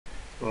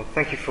Well,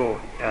 thank you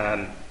for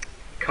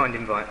kind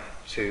invite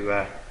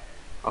to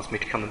ask me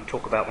to come and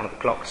talk about one of the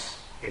clocks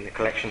in the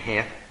collection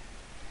here.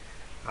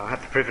 I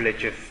have the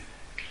privilege of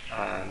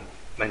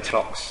maintaining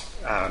clocks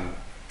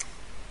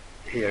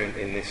here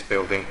in this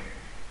building,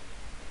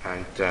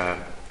 and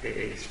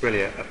it's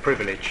really a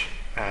privilege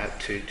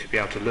to be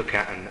able to look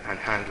at and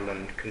handle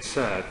and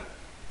conserve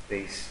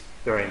these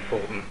very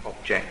important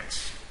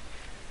objects.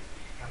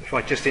 If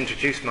I just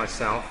introduce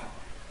myself,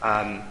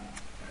 I'm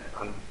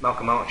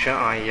Malcolm Archer.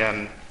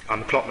 I'm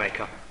a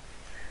clockmaker.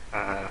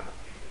 The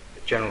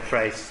general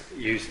phrase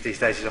used these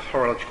days is a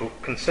horological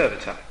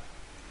conservator,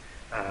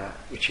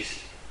 which is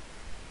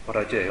what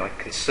I do. I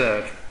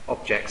conserve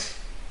objects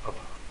of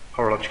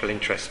horological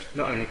interest,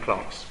 not only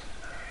clocks.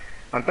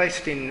 I'm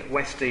based in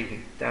West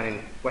Eden, down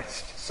in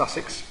West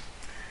Sussex,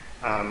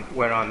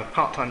 where I'm a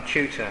part-time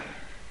tutor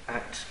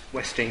at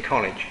West Eden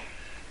College,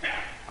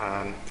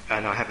 and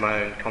I have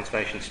my own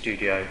conservation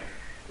studio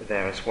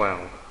there as well.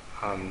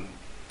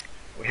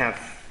 We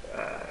have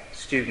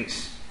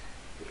students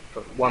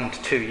for 1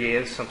 to 2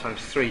 years,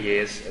 sometimes 3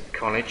 years at the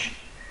college,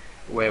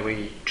 where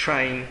we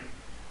train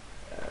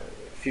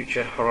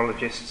future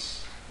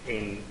horologists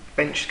in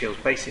bench skills,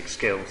 basic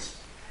skills,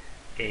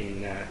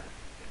 in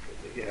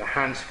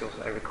hand skills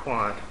that are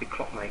required to be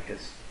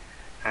clockmakers,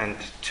 and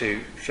to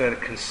further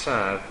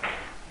conserve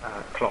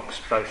clocks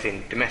both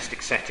in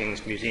domestic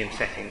settings, museum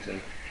settings,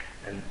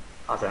 and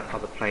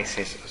other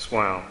places as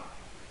well.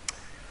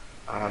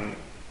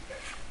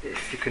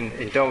 If you can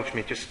indulge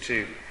me just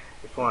to,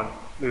 before I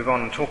move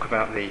on and talk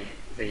about the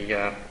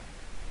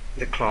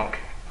clock,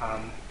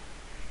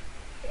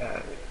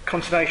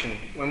 conservation.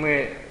 When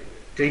we're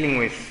dealing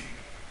with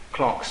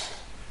clocks,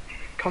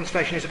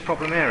 conservation is a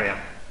problem area.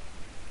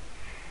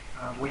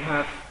 We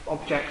have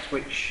objects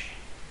which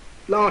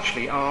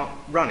largely are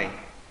running.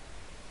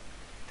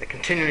 They're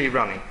continually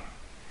running.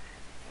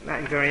 And that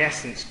in very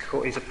essence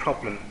is a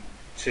problem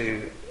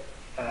to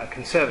a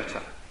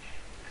conservator,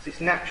 because it's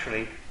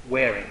naturally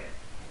wearing.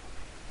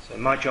 So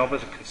my job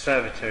as a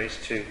conservator is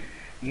to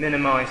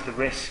minimise the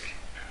risk,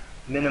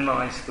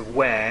 minimise the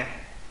wear,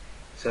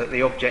 so that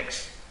the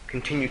objects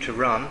continue to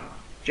run,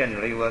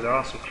 generally, although there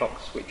are some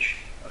clocks which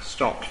are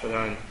stopped for their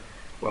own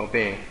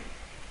well-being.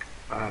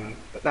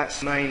 But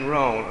that's the main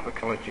role of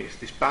ecology, is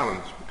this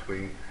balance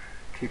between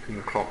keeping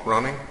the clock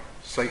running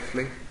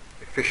safely,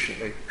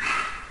 efficiently,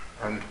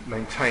 and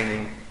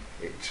maintaining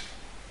it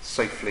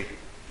safely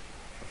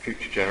for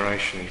future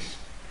generations.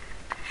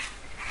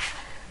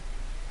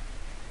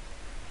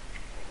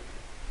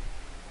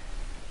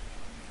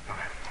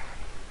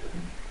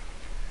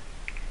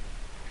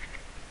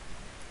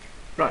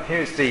 Right,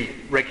 here's the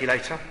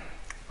regulator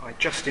by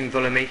Justin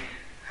Vullamy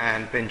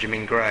and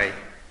Benjamin Gray.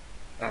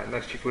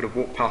 Most people would have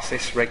walked past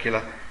this,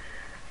 regular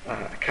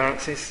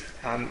occurrences.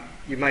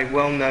 You may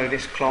well know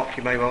this clock,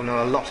 you may well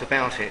know a lot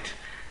about it.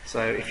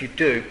 So if you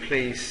do,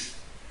 please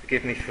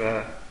forgive me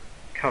for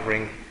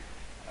covering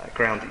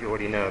ground that you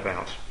already know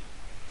about.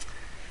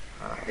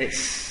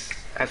 It's,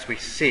 as we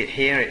see it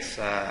here, it's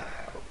a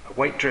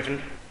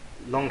weight-driven,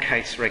 long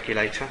case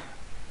regulator.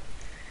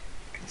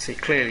 You can see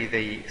clearly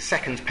the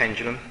second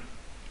pendulum,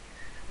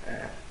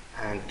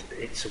 and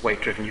it's a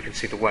weight-driven. You can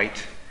see the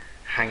weight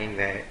hanging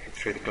there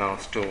through the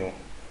glass door.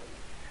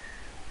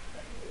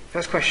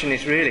 First question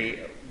is really,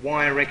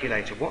 why a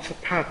regulator? What's the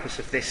purpose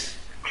of this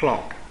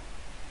clock?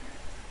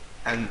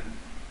 And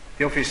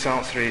the obvious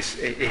answer is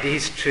it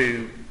is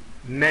to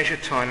measure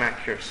time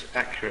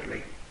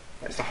accurately.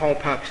 That's the whole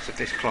purpose of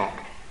this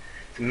clock,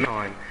 to measure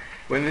time.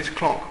 When this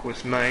clock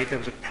was made, there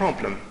was a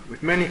problem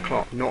with many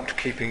clocks not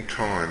keeping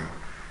time.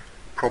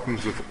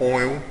 Problems of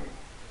oil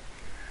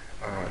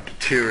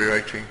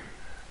deteriorating,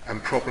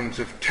 and problems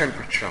of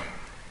temperature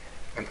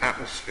and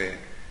atmosphere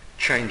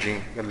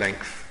changing the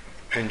length of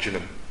the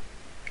pendulum.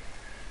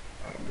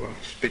 We'll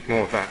speak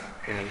more of that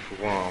in a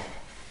little while.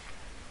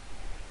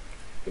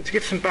 But to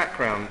give some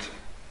background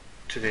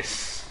to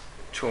this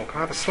talk, I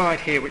have a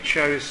slide here which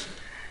shows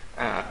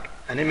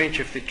an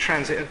image of the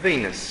transit of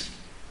Venus.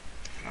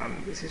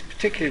 This is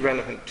particularly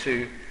relevant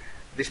to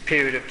this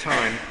period of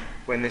time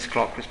when this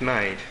clock was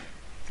made.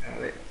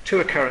 There are two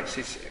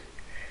occurrences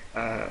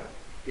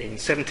in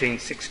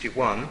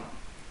 1761 and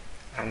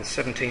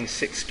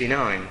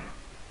 1769.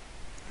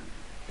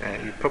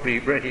 You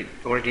probably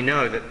already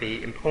know that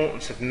the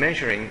importance of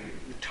measuring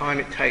the time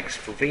it takes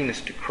for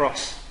Venus to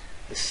cross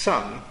the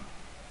Sun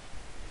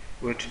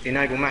would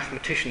enable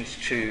mathematicians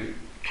to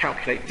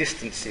calculate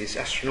distances,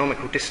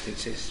 astronomical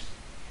distances,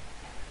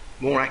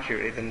 more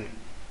accurately than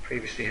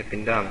previously had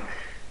been done.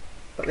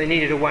 But they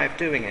needed a way of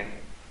doing it.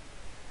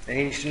 They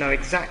needed to know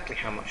exactly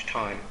how much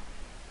time,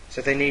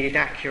 so they needed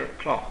accurate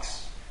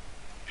clocks.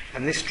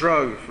 And this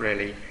drove,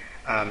 really,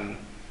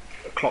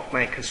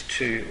 clockmakers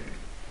to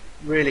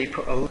really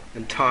put a lot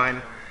of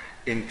time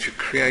into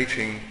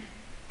creating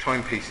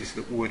timepieces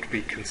that would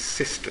be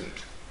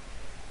consistent.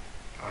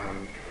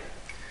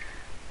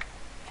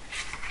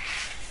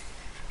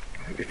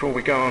 Before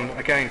we go on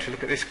again to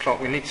look at this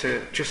clock, we need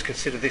to just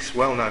consider this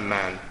well-known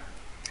man,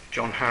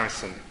 John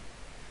Harrison.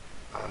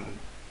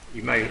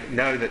 You may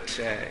know that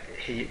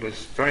he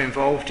was very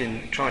involved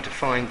in trying to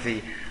find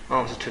the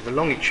answer to the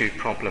longitude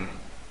problem,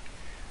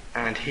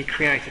 and he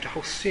created a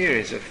whole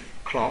series of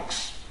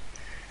clocks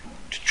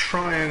to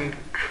try and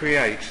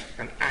create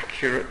an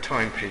accurate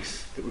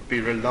timepiece that would be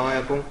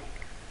reliable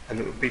and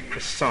that would be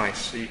precise,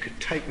 so you could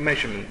take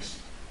measurements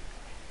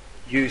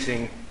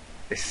using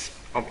this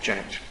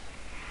object.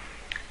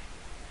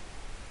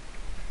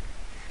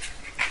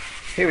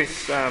 Here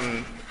is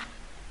a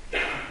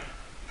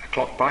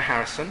clock by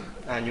Harrison,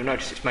 and you'll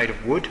notice it's made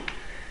of wood.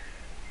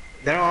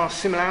 There are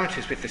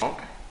similarities with this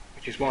clock,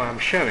 which is why I'm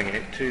showing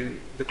it, to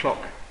the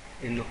clock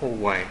in the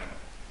hallway.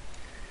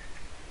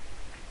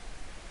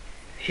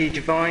 He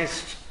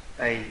devised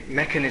a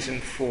mechanism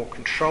for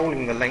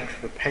controlling the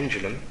length of a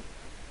pendulum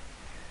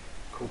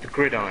called the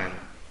gridiron.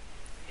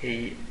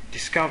 He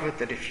discovered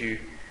that if you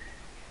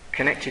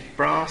connected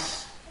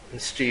brass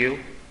and steel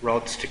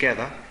rods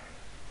together,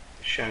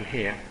 as shown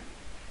here,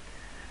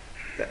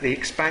 that the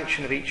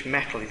expansion of each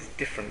metal is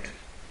different,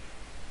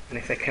 and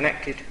if they're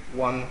connected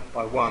one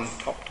by one,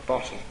 top to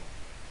bottom,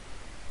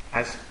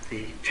 as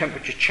the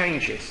temperature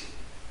changes,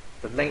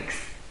 the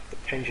length of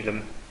the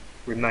pendulum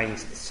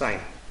remains the same.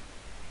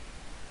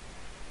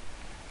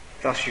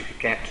 Thus you could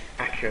get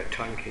accurate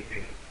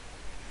timekeeping.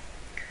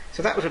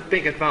 So that was a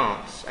big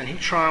advance, and he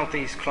trialled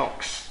these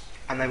clocks,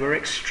 and they were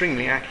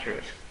extremely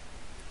accurate,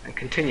 and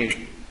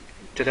continue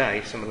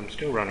today, some of them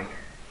still running,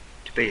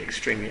 to be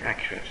extremely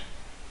accurate.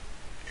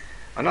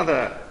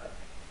 Another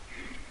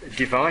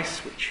device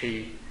which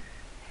he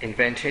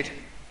invented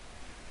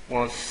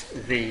was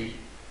the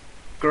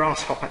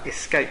grasshopper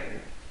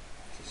escapement.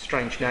 It's a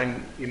strange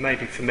name. You may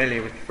be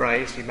familiar with the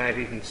phrase. You may have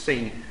even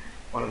seen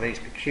one of these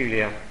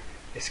peculiar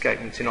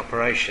escapements in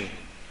operation.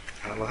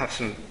 We'll have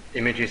some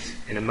images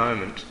in a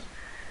moment.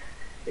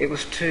 It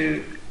was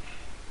to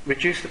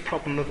reduce the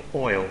problem of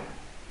oil.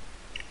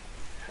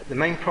 The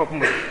main problem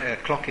with a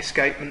clock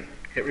escapement,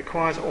 it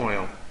requires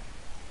oil.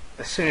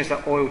 As soon as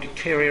that oil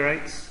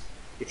deteriorates,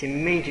 it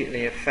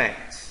immediately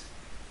affects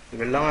the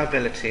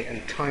reliability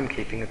and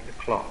timekeeping of the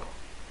clock.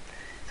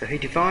 So he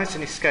devised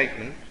an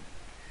escapement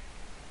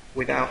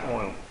without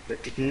oil,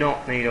 that did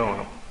not need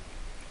oil.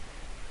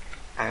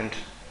 And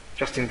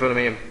Justin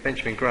Vullamy and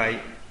Benjamin Gray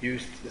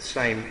used the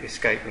same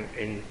escapement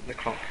in the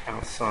clock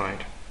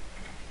outside.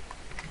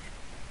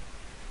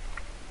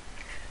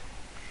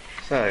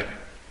 So,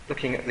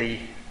 looking at the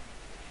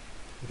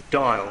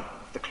dial of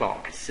the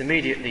clock, it's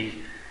immediately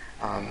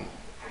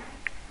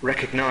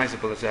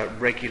recognisable as a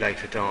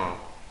regulator dial.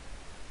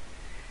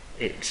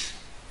 It's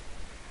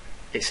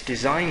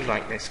designed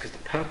like this because the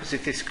purpose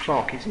of this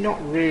clock is not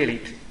really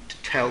to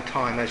tell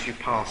time as you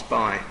pass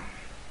by.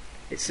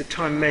 It's a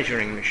time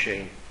measuring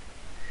machine.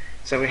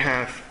 So we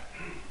have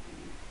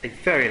a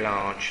very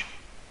large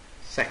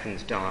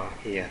seconds dial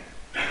here.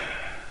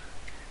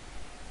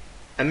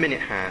 A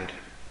minute hand,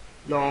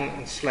 long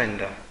and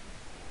slender,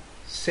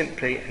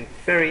 simply and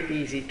very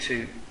easy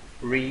to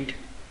read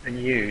and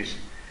use.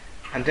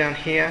 And down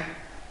here,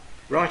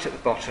 right at the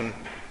bottom,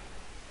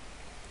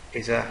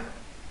 is a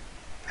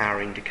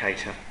hour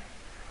indicator,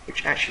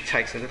 which actually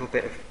takes a little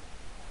bit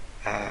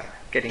of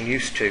getting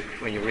used to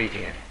when you're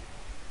reading it.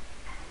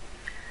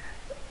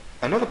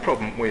 Another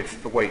problem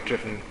with the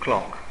weight-driven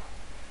clock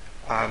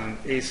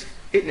is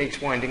it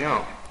needs winding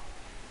up.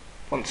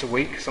 Once a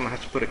week, someone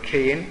has to put a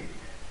key in,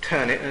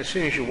 turn it, and as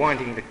soon as you're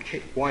winding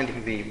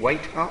the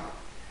weight up,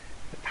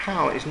 the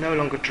power is no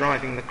longer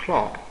driving the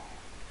clock,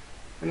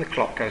 and the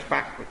clock goes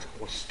backwards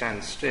or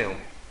stands still.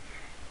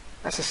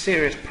 That's a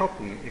serious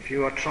problem if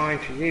you are trying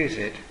to use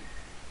it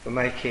for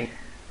making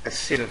a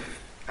set of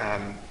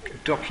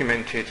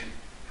documented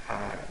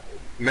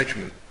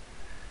measurement.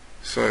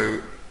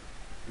 So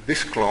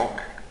this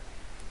clock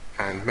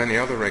and many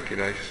other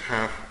regulators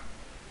have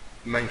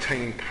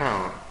maintaining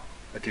power,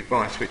 a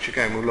device which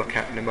again we'll look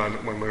at in a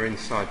moment when we're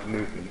inside the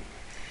movement.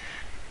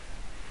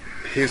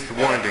 Here's the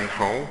winding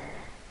hole,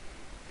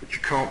 but you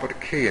can't put a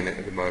key in it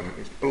at the moment,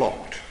 it's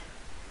blocked.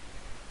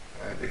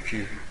 And if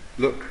you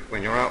look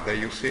when you're out there,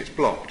 you'll see it's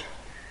blocked.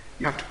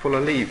 You have to pull a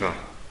lever.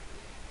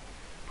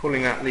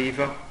 Pulling that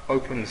lever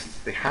opens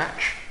the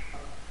hatch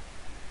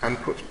and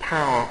puts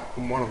power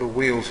on one of the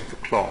wheels of the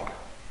clock,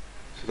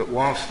 so that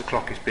whilst the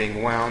clock is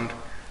being wound,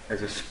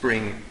 there's a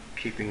spring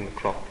keeping the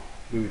clock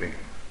moving.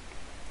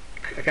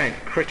 Again,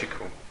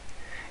 critical.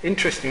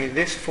 Interestingly,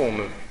 this form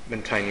of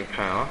maintaining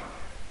power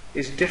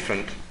is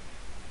different,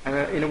 and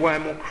in a way a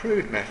more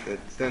crude method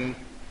than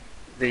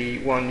the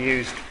one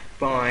used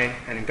by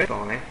and invented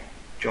by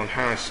John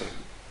Harrison,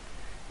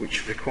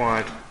 which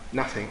required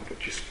nothing but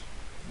just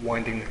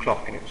winding the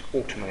clock, and it was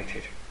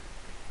automated.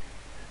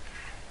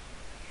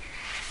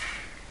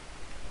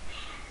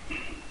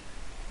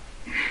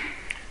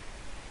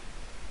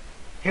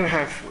 Here we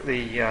have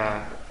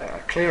the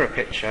clearer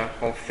picture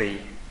of the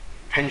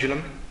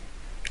pendulum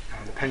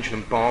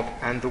bob,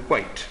 and the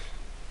weight.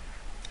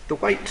 The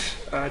weight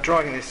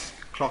driving this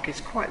clock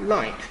is quite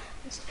light.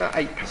 It's about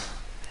 8 pounds.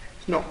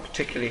 It's not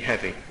particularly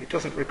heavy. It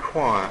doesn't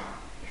require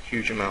a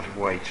huge amount of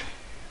weight.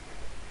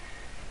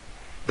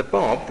 The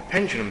bob, the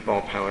pendulum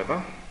bob,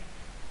 however,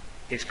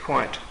 is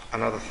quite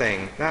another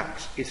thing.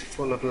 That is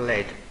full of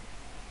lead.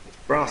 It's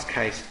brass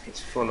case, it's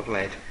full of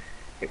lead.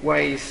 It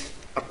weighs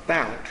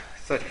about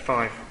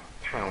 35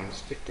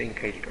 pounds, 15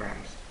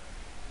 kilograms.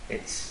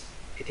 It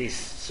is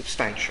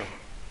substantial.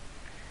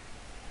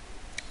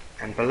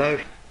 And below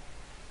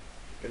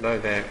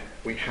there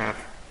we have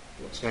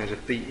what's known as a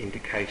beat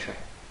indicator,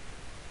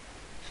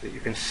 so that you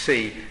can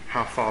see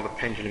how far the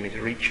pendulum is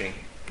reaching.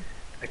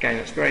 Again,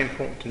 it's very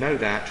important to know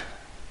that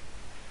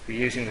we're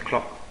using the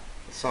clock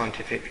for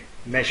scientific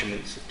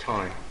measurements of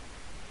time.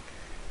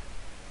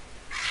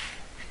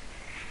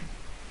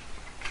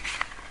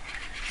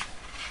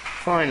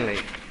 Finally,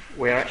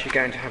 we're actually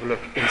going to have a look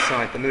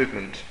inside the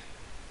movement.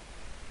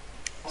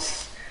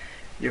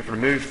 You've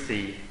removed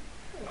the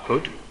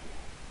hood.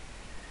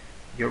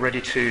 You're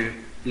ready to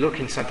look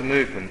inside the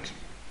movement.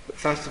 But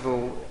first of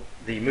all,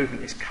 the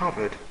movement is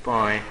covered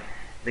by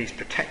these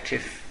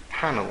protective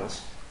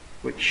panels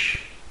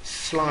which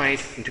slide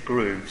into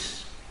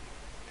grooves.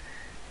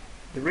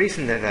 The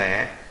reason they're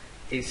there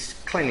is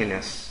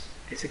cleanliness.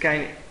 It's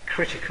again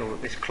critical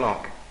that this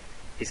clock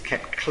is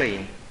kept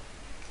clean.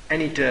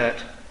 Any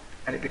dirt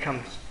and it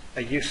becomes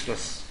a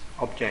useless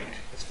object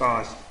as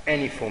far as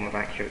any form of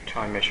accurate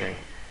time measuring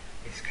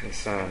is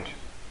concerned.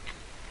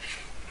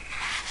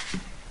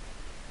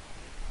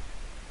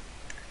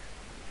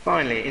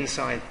 Finally,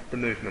 inside the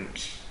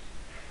movement,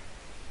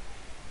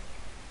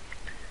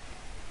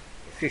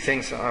 a few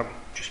things that I'll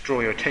just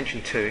draw your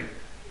attention to.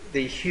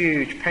 The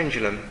huge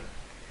pendulum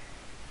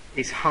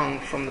is hung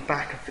from the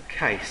back of the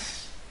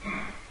case.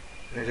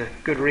 There's a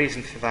good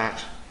reason for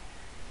that.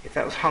 If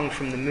that was hung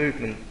from the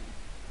movement,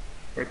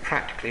 very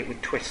practically it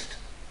would twist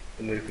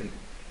the movement.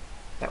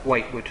 That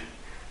weight would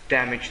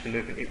damage the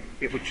movement.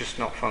 It would just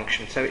not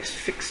function. So it's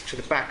fixed to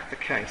the back of the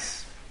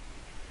case.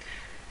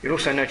 You'll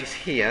also notice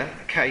here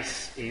the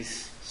case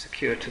is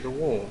secured to the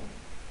wall.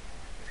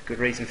 There's a good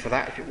reason for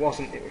that. If it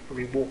wasn't, it would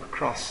probably walk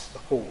across the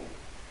hall.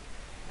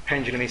 The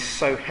pendulum is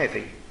so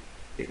heavy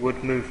it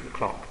would move the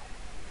clock.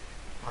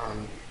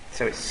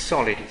 So it's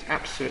solid, it's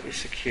absolutely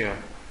secure.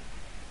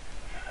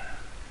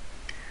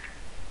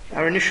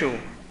 Our initial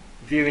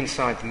view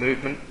inside the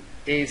movement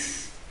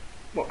is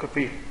what could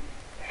be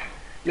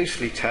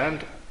loosely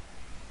termed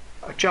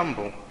a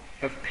jumble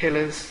of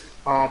pillars,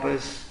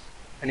 arbors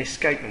and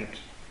escapement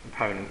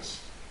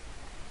components.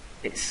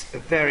 It's a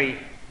very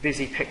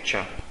busy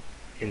picture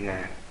in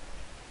there,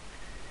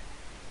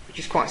 which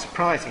is quite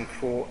surprising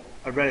for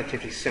a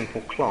relatively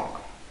simple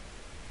clock.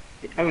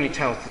 It only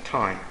tells the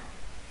time,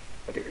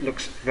 but it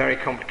looks very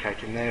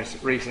complicated, and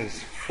there's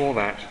reasons for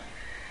that.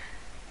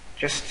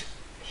 Just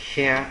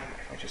here,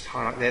 if I just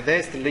highlight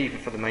there's the lever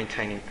for the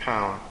maintaining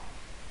power.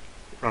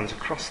 It runs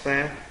across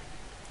there,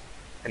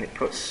 and it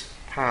puts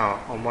power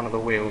on one of the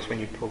wheels when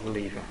you pull the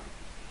lever.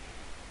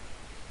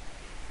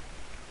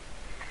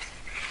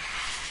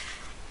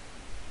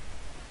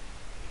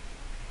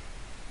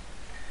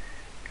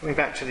 Coming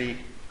back to the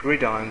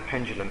gridiron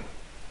pendulum,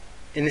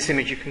 in this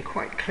image you can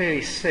quite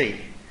clearly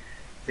see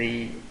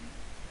the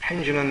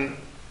pendulum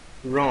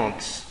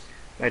rods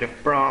made of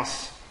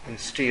brass and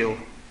steel.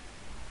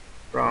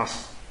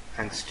 That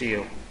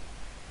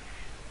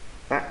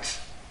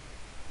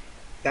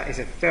is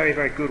a very,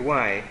 very good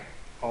way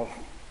of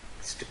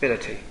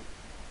stability.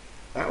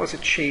 That was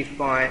achieved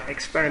by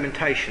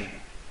experimentation.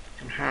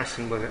 John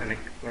Harrison was an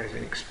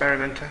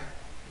experimenter.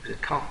 He was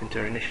a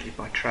carpenter initially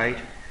by trade,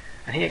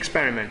 and he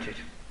experimented,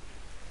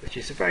 which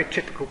is a very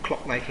typical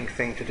clockmaking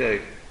thing to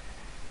do.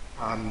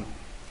 And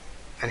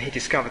he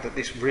discovered that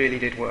this really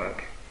did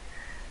work.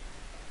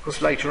 Of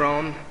course, later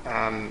on,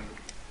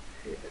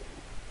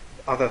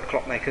 other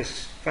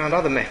clockmakers found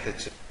other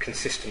methods of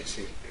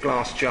consistency.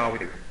 Glass jar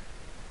with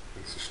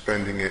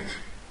suspending it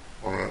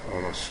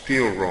on a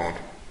steel rod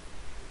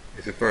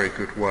is a very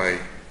good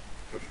way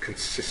of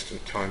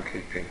consistent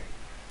timekeeping.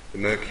 The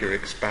mercury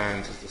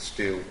expands as the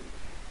steel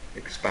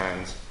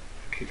expands,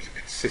 keeps a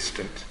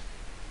consistent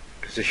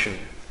position of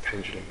the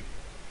pendulum.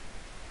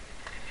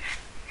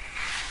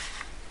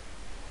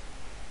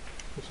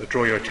 Also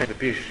draw your attention to the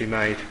beautifully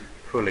made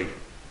pulley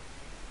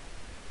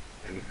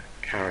and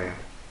carrier.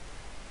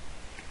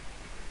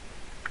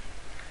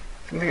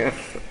 Something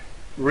of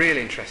real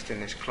interest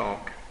in this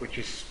clock, which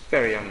is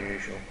very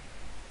unusual,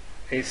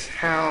 is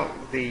how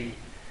the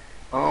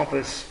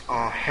arbors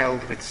are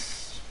held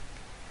with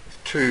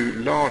two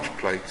large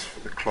plates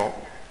for the clock.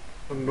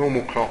 On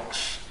normal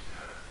clocks,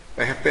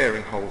 they have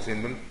bearing holes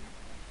in them,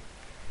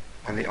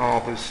 and the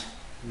arbors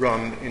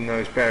run in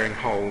those bearing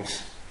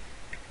holes.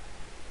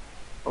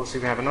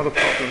 Obviously we have another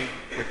problem.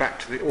 We're back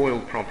to the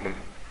oil problem.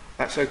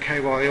 That's okay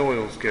while the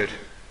oil's good.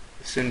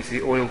 As soon as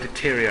the oil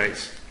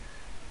deteriorates,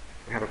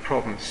 we have a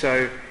problem.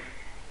 So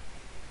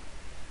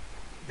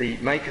the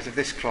makers of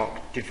this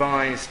clock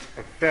devised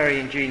a very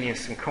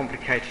ingenious and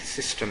complicated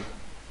system.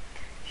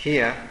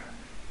 Here,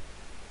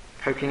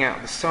 poking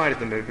out the side of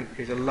the movement,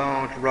 is a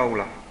large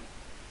roller.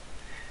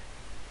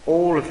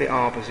 All of the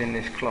arbors in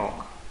this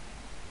clock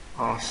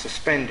are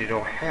suspended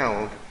or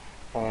held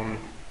on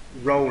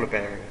roller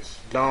bearings,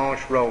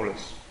 large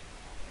rollers.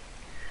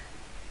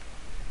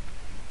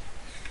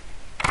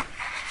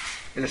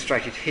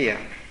 illustrated here.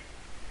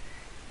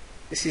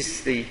 This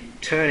is the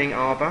turning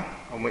arbor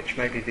on which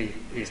maybe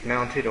is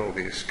mounted, or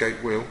the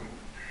escape wheel,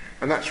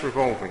 and that's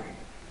revolving.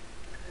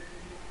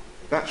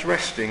 That's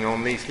resting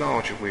on these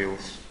larger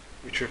wheels,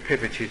 which are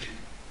pivoted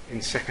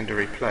in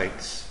secondary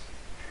plates.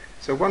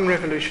 So one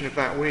revolution of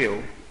that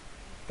wheel,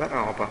 that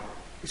arbor,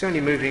 is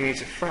only moving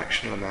it a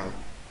fractional amount.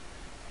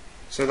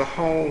 So the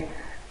whole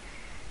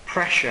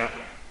pressure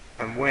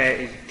and wear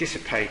is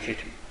dissipated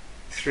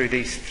through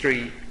these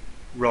three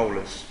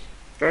rollers.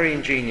 Very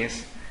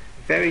ingenious,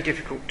 very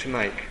difficult to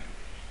make,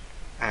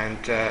 and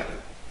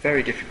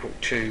very difficult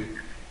to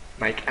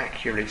make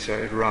accurately so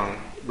it would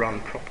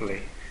run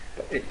properly.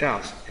 But it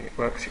does, and it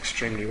works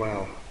extremely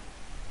well.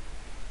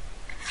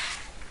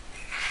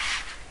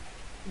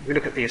 We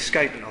look at the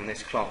escapement on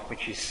this clock,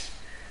 which is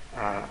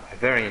a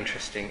very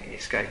interesting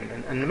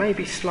escapement, and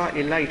maybe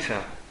slightly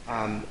later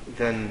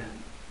than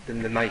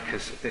the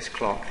makers of this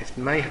clock. This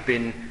may have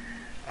been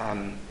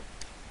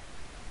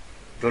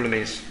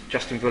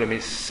Justin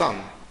Vullemy's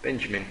son,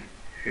 Benjamin,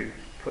 who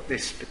put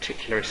this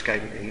particular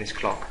escapement in this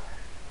clock.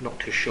 Not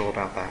too sure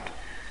about that,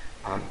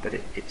 but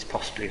it's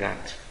possibly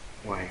that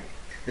way.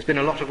 There's been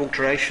a lot of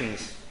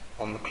alterations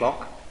on the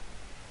clock,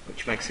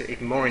 which makes it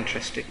even more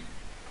interesting.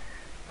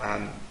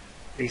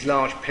 These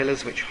large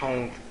pillars which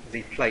hold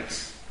the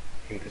plates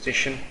in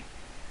position,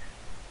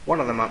 one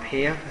of them up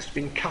here has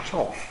been cut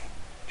off,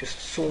 just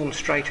sawn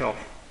straight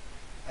off,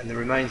 and the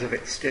remains of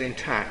it still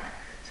intact.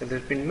 So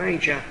there's been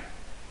major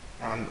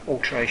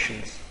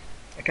alterations.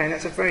 Again,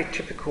 that's a very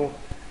typical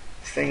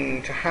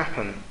thing to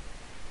happen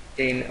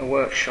in a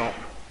workshop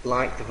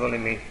like the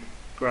Vullemy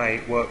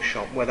Gray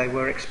workshop, where they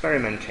were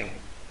experimenting.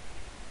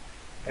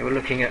 They were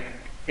looking at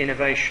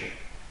innovation,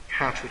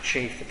 how to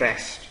achieve the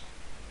best.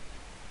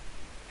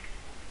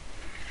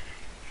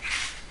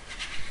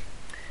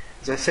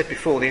 As I said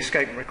before, the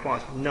escapement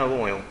requires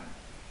no oil,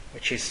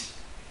 which is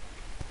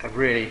a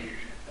really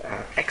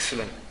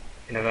excellent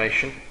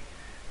innovation.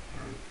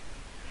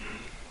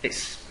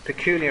 It's a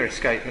peculiar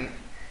escapement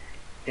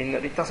in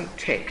that it doesn't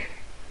tick.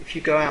 If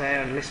you go out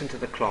there and listen to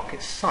the clock,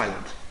 it's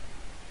silent,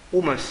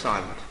 almost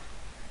silent.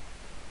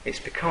 It's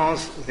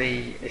because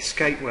the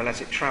escape wheel,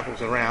 as it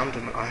travels around,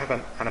 and I have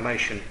an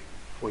animation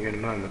for you in a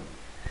moment,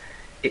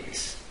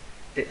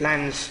 it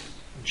lands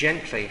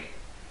gently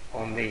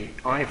on the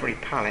ivory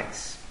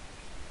pallets,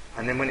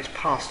 and then when it's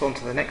passed on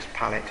to the next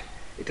pallet,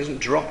 it doesn't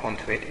drop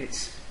onto it,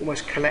 it's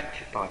almost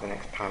collected by the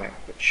next pallet,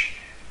 which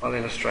I'll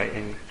illustrate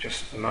in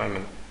just a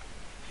moment.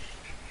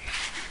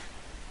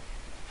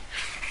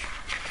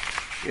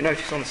 You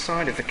notice on the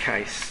side of the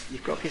case,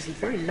 you've got these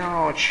very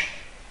large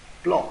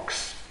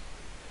blocks,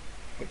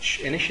 which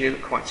initially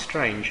look quite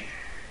strange,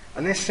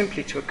 and they're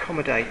simply to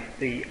accommodate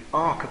the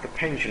arc of the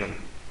pendulum,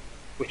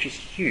 which is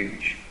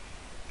huge,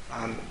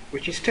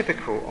 which is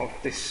typical of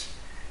this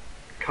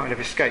kind of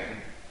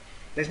escapement.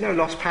 There's no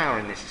lost power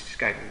in this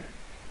escapement,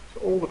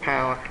 so all the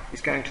power is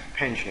going to the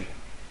pendulum,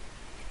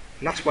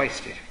 and that's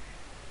wasted.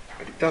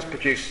 But it does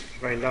produce a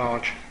very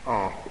large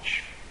arc,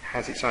 which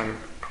has its own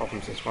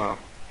problems as well.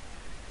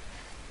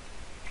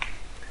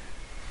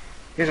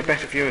 Here's a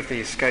better view of the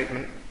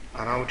escapement,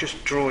 and I will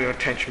just draw your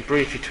attention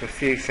briefly to a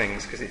few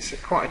things, because it's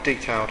quite a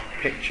detailed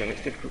picture and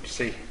it's difficult to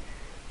see.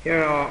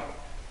 Here are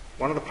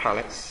one of the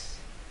pallets,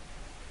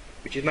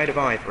 which is made of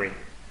ivory.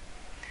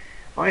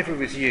 Ivory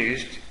was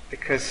used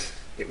because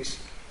there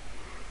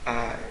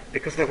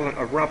wasn't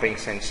a rubbing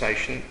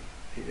sensation.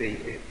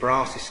 The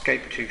brass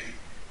escape tooth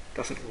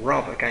doesn't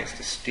rub against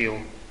a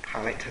steel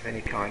pallet of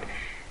any kind.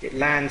 It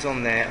lands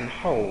on there and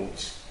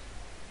holds,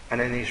 and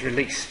then is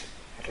released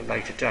at a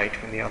later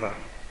date when the other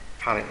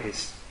pallet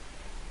is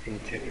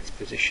into its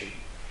position.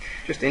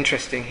 Just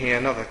interesting here,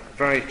 another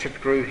very typical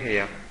screw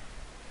here.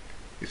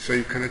 So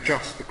you can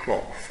adjust the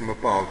clock from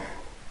above.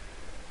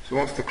 So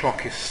once the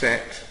clock is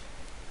set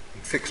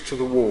and fixed to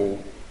the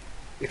wall,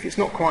 if it's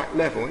not quite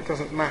level, it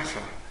doesn't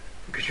matter,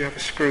 because you have a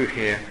screw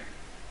here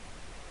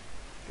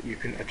that you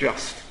can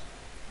adjust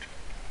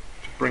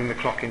to bring the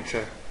clock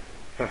into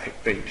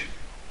perfect beat.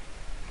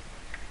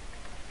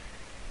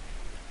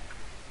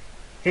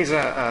 Here's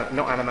an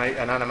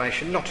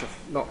animation,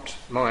 not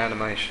my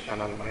animation,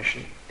 an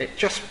animation. It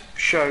just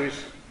shows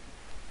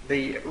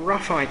the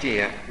rough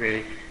idea,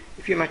 really.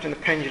 If you imagine the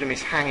pendulum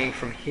is hanging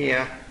from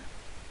here,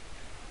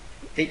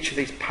 each of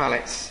these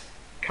pallets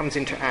comes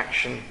into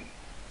action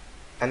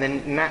and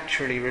then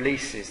naturally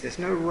releases. There's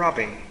no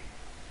rubbing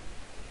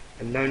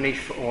and no need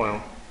for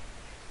oil.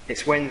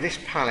 It's when this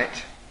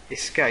pallet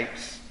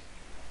escapes,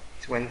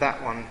 it's when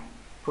that one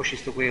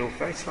pushes the wheel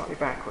very slightly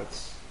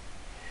backwards.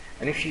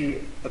 And if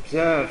you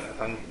observe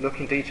and look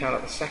in detail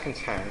at the second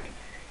hand,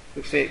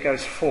 you'll see it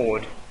goes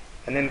forward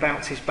and then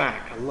bounces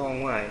back a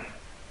long way.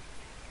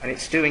 And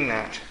it's doing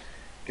that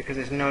because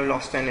there's no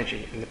lost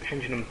energy, and the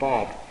pendulum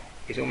bob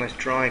is almost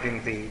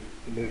driving the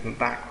movement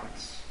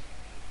backwards.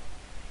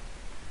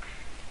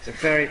 It's a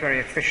very, very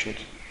efficient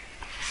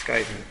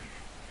escapement.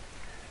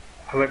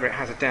 However, it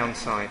has a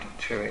downside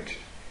to it.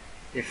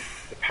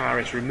 If the power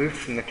is removed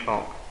from the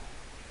clock,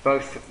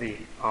 both of the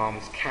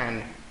arms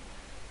can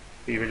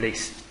be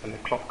released and the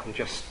clock can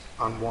just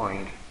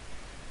unwind.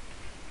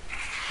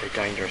 Very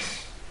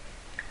dangerous.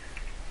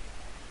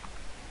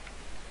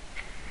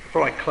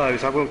 Before I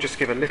close, I will just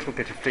give a little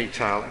bit of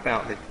detail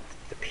about the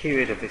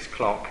period of this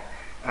clock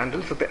and a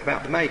little bit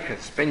about the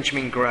makers.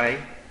 Benjamin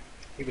Gray,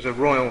 he was a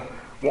royal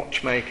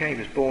watchmaker. He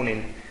was born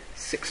in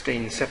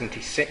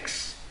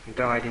 1676 and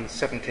died in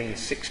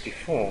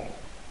 1764.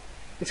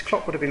 This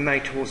clock would have been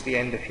made towards the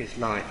end of his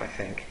life, I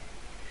think.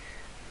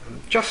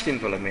 Justin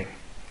Vulamy,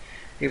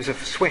 he was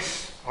of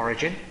Swiss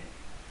origin.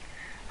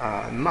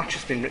 Much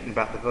has been written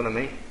about the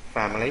Vulamy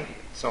family,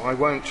 so I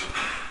won't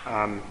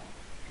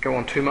go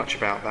on too much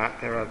about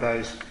that. There are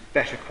those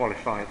better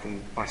qualified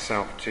than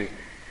myself to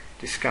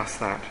discuss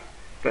that.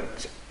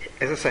 But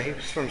as I say, he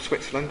was from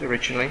Switzerland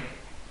originally.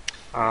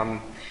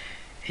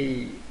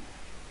 He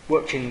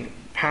worked in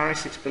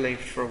Paris, it's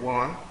believed, for a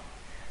while,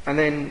 and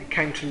then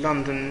came to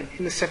London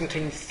in the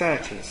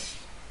 1730s.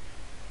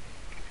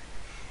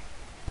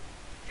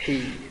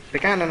 He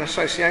began an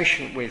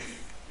association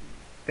with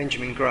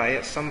Benjamin Gray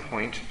at some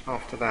point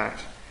after that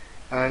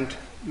and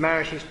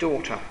married his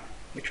daughter,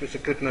 which was a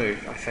good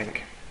move, I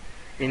think,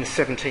 in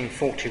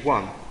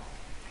 1741.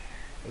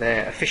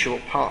 Their official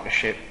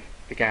partnership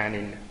began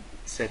in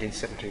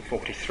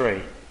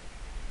 1743.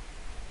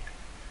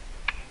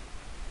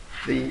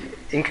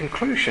 In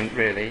conclusion,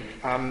 really,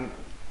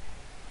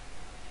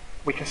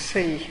 we can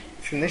see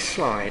from this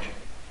slide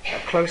a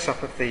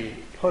close-up of the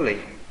pulley.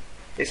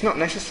 It's not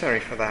necessary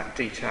for that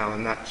detail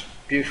and that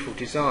beautiful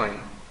design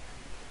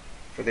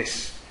for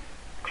this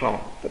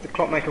clock, but the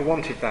clockmaker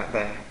wanted that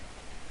there.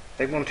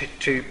 They wanted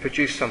to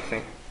produce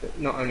something that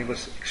not only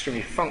was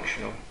extremely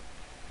functional,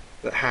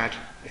 but had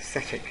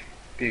aesthetic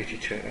beauty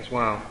to it as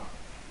well.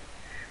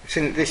 We've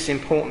seen that this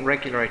important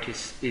regulator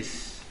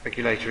is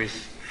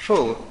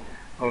full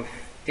of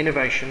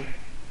innovation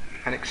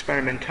and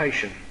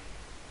experimentation.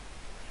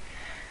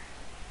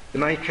 The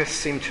makers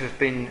seem to have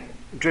been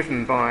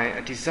driven by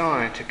a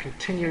desire to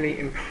continually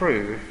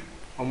improve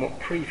on what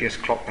previous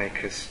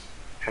clockmakers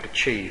had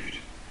achieved.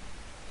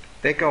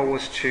 Their goal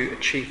was to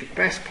achieve the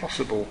best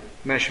possible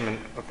measurement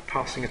of the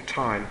passing of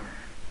time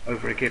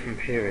over a given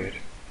period.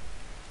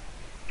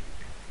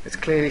 It's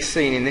clearly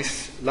seen in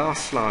this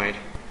last slide,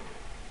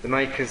 the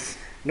makers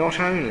not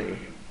only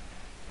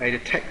made a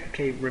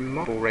technically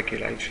remarkable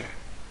regulator,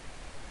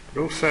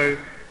 but also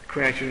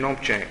created an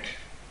object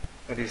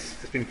that has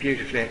been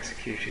beautifully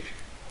executed.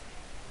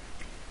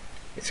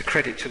 It's a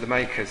credit to the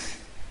makers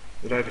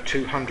that over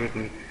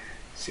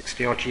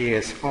 260 odd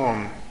years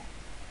on,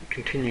 it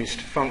continues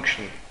to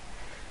function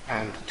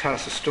and tell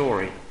us a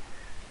story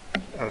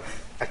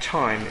of a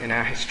time in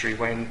our history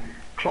when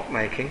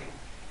clockmaking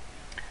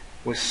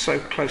was so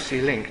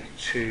closely linked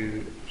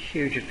to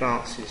huge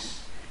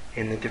advances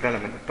in the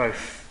development of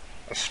both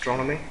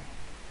astronomy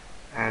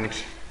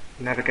and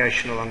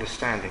navigational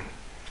understanding.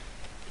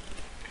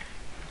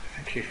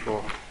 Thank you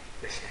for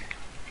listening.